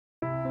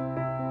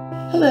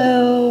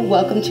Hello,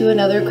 welcome to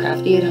another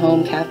Crafty at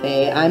Home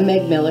Cafe. I'm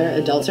Meg Miller,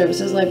 Adult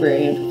Services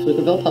Librarian for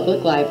Pflugerville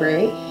Public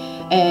Library,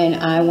 and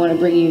I want to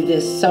bring you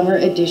this summer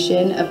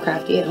edition of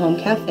Crafty at Home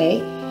Cafe.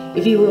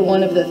 If you were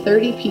one of the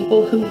 30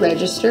 people who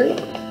registered,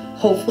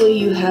 hopefully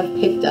you have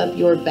picked up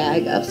your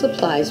bag of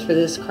supplies for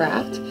this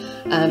craft,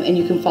 and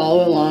you can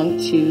follow along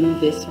to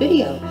this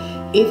video.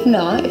 If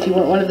not, if you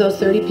weren't one of those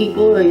 30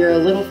 people or you're a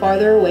little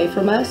farther away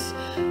from us,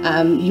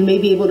 you may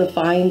be able to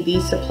find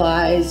these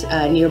supplies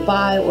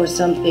nearby or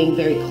something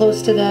very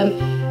close to them,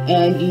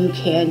 and you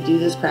can do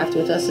this craft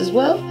with us as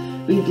well.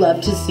 We'd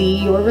love to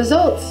see your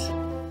results.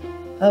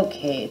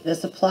 Okay, the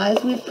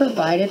supplies we've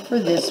provided for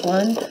this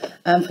one,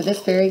 for this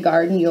fairy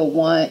garden, you'll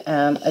want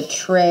a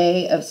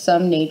tray of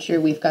some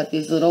nature. We've got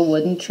these little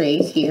wooden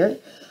trays here.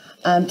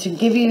 To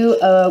give you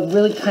a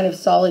really kind of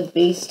solid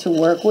base to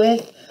work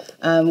with,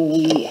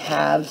 we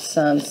have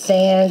some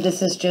sand.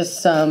 This is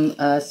just some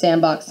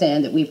sandbox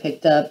sand that we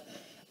picked up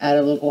at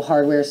a local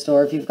hardware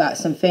store. If you've got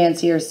some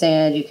fancier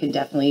sand, you can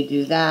definitely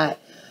do that.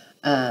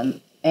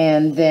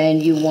 And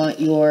then you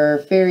want your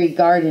fairy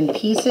garden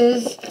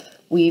pieces.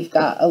 We've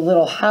got a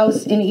little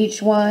house in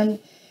each one.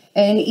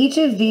 And each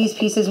of these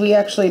pieces we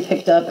actually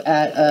picked up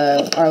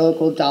at our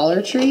local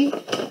Dollar Tree.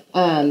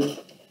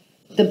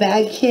 The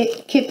bag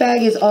kit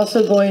bag is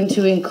also going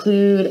to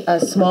include a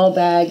small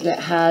bag that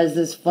has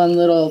this fun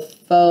little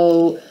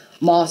faux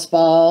moss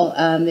ball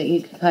that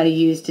you can kind of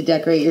use to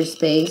decorate your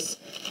space,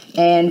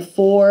 and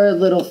 4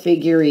 little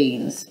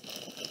figurines.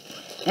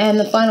 And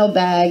the final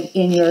bag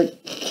in your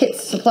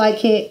supply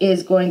kit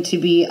is going to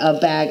be a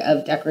bag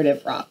of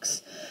decorative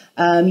rocks.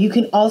 You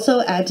can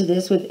also add to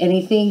this with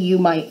anything you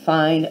might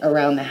find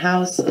around the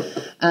house.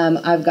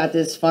 I've got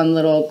this fun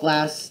little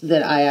glass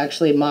that I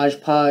actually Mod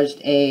Podged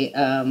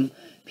a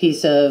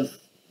piece of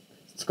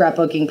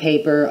scrapbooking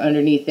paper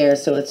underneath there,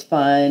 so it's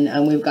fun.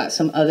 We've got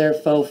some other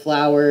faux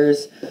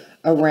flowers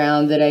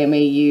around that I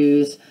may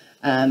use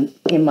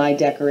in my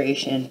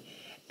decoration.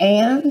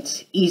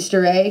 And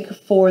Easter egg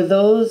for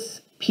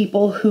those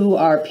people who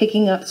are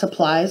picking up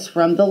supplies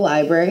from the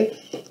library,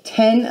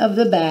 10 of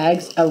the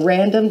bags, a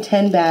random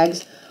 10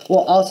 bags,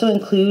 will also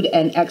include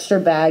an extra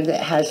bag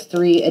that has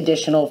 3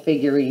 additional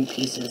figurine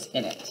pieces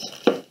in it.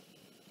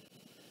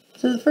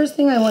 So the first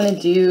thing I want to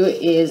do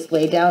is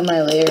lay down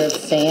my layer of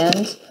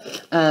sand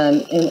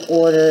in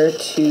order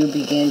to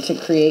begin to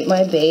create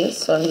my base.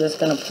 So I'm just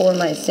going to pour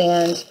my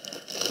sand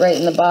right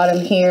in the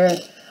bottom here.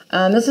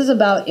 This is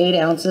about 8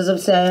 ounces of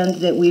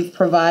sand that we've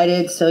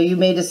provided, so you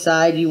may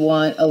decide you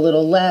want a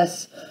little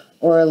less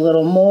or a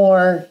little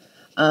more.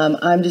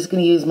 I'm just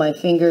going to use my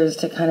fingers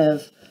to kind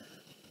of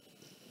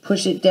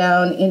push it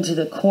down into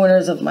the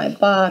corners of my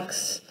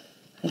box.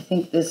 I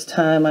think this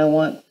time I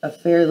want a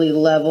fairly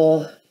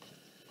level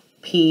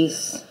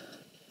piece.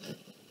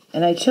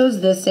 And I chose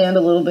this sand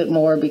a little bit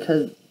more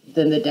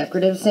than the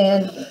decorative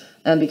sand,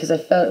 because I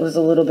felt it was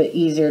a little bit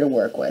easier to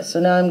work with. So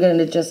now I'm going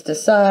to just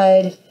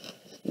decide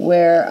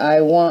where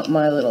I want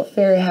my little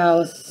fairy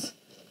house,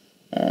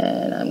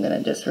 and I'm going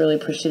to just really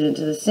push it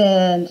into the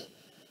sand,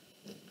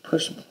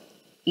 push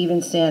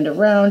even sand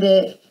around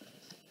it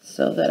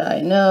so that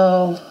I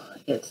know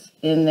it's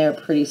in there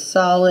pretty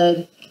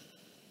solid.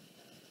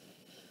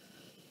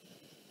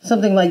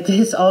 Something like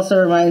this also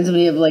reminds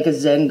me of like a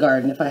Zen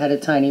garden if I had a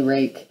tiny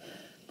rake,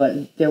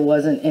 but there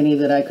wasn't any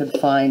that I could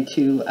find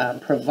to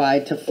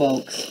provide to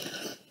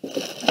folks.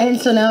 And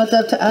so now it's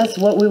up to us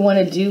what we want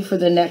to do for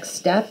the next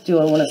step. Do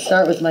I want to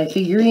start with my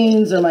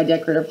figurines or my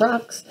decorative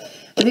rocks?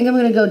 I think I'm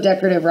going to go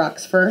decorative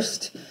rocks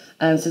first.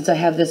 Since I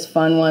have this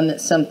fun one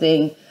that's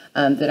something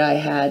that I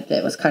had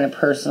that was kind of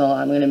personal,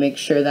 I'm going to make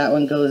sure that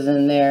one goes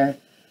in there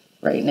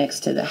right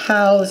next to the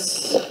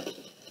house.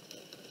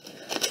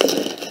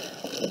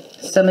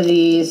 Some of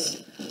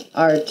these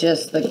are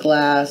just the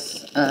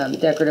glass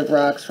decorative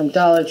rocks from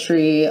Dollar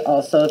Tree.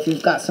 Also, if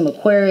you've got some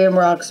aquarium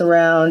rocks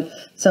around,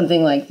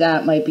 something like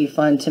that might be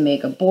fun to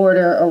make a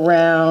border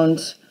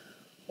around,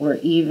 or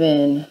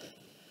even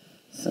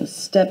some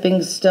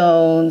stepping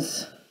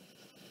stones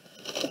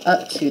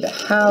up to the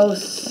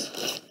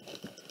house.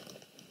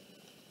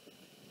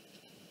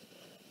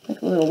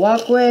 Like a little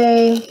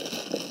walkway.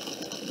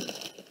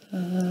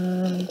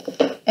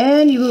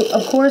 And you,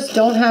 of course,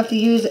 don't have to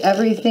use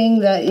everything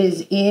that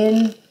is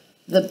in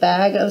the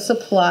bag of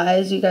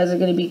supplies. You guys are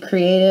going to be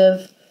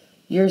creative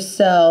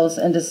yourselves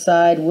and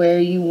decide where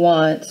you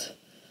want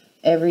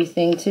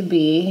everything to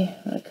be.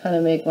 I kind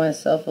of make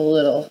myself a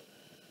little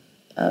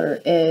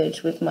outer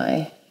edge with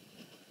my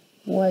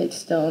white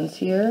stones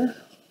here.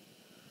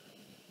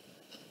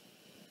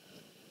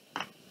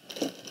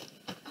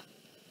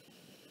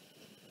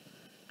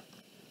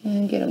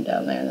 And get them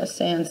down there in the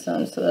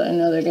sandstone so that I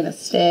know they're going to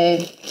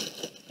stay.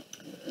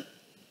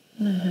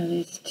 And I have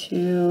these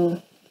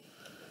 2,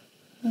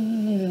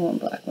 maybe one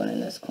black one in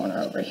this corner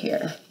over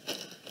here.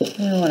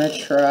 I want to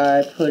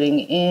try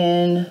putting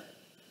in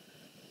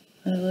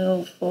a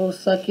little faux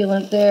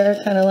succulent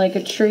there, kind of like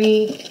a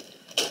tree.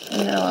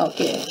 And now I'll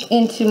get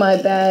into my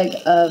bag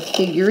of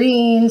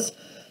figurines.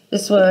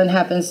 This one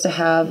happens to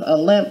have a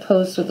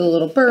lamppost with a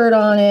little bird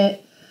on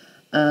it.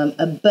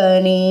 a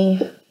bunny,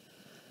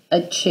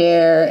 a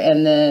chair,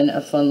 and then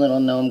a fun little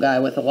gnome guy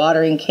with a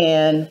watering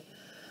can.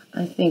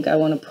 I think I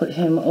want to put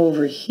him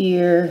over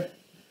here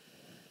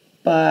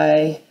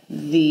by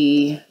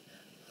the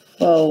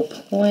faux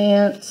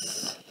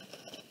plants.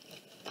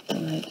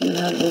 And I do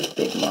have this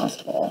big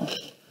moss ball.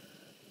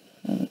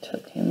 I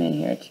took him in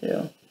here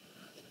too,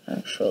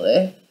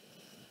 actually.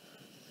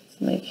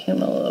 Let's make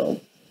him a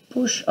little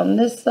bush on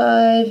this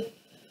side.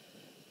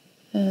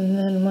 And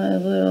then my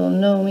little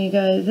gnomey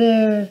guy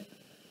there.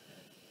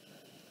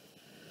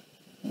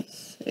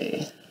 Let's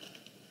see.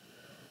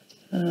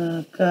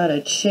 I've got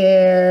a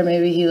chair.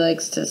 Maybe he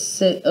likes to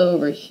sit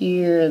over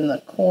here in the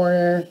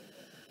corner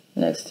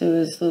next to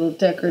his little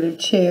decorative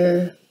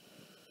chair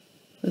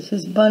with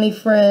his bunny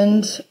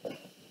friend.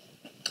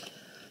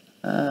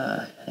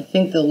 I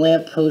think the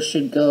lamppost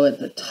should go at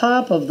the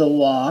top of the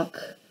walk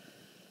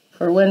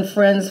for when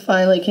friends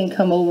finally can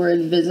come over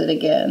and visit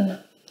again.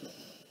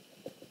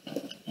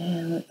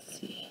 And let's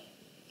see.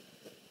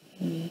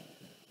 Maybe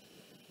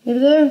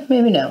there,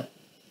 maybe no.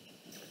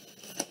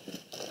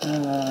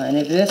 And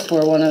if this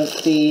were one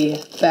of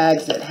the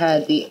bags that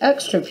had the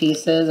extra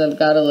pieces, I've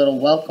got a little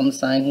welcome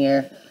sign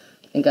here.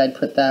 I think I'd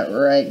put that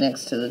right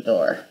next to the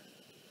door.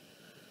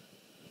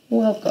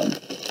 Welcome.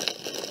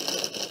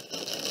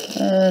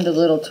 And a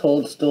little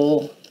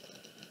toadstool.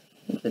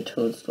 I think the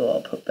toadstool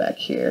I'll put back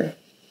here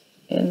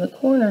in the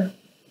corner.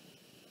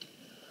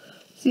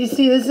 So you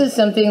see, this is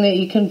something that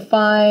you can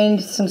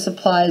find some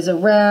supplies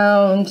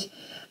around.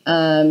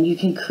 You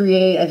can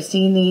create, I've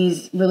seen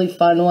these really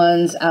fun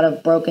ones out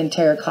of broken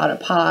terracotta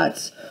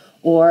pots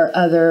or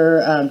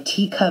other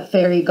teacup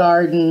fairy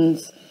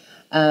gardens.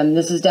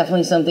 This is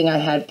definitely something I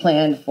had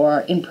planned for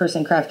our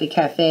in-person Crafty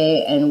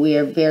Cafe, and we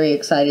are very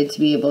excited to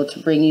be able to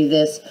bring you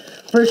this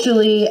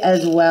virtually,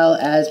 as well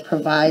as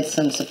provide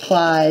some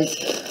supplies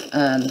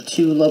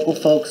to local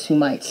folks who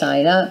might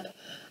sign up.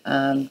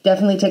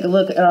 Definitely take a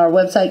look at our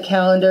website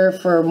calendar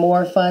for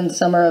more fun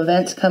summer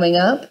events coming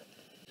up.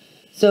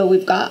 So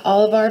we've got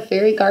all of our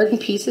fairy garden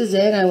pieces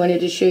in. I wanted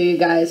to show you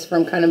guys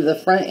from kind of the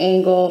front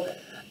angle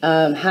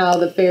how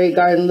the fairy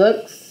garden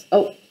looks.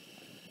 Oh,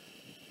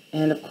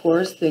 and of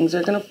course things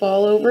are going to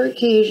fall over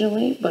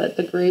occasionally, but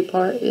the great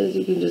part is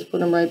you can just put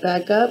them right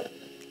back up.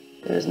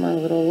 There's my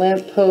little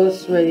lamp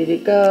post ready to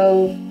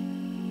go.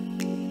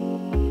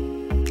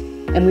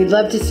 And we'd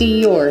love to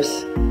see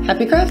yours.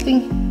 Happy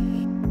crafting!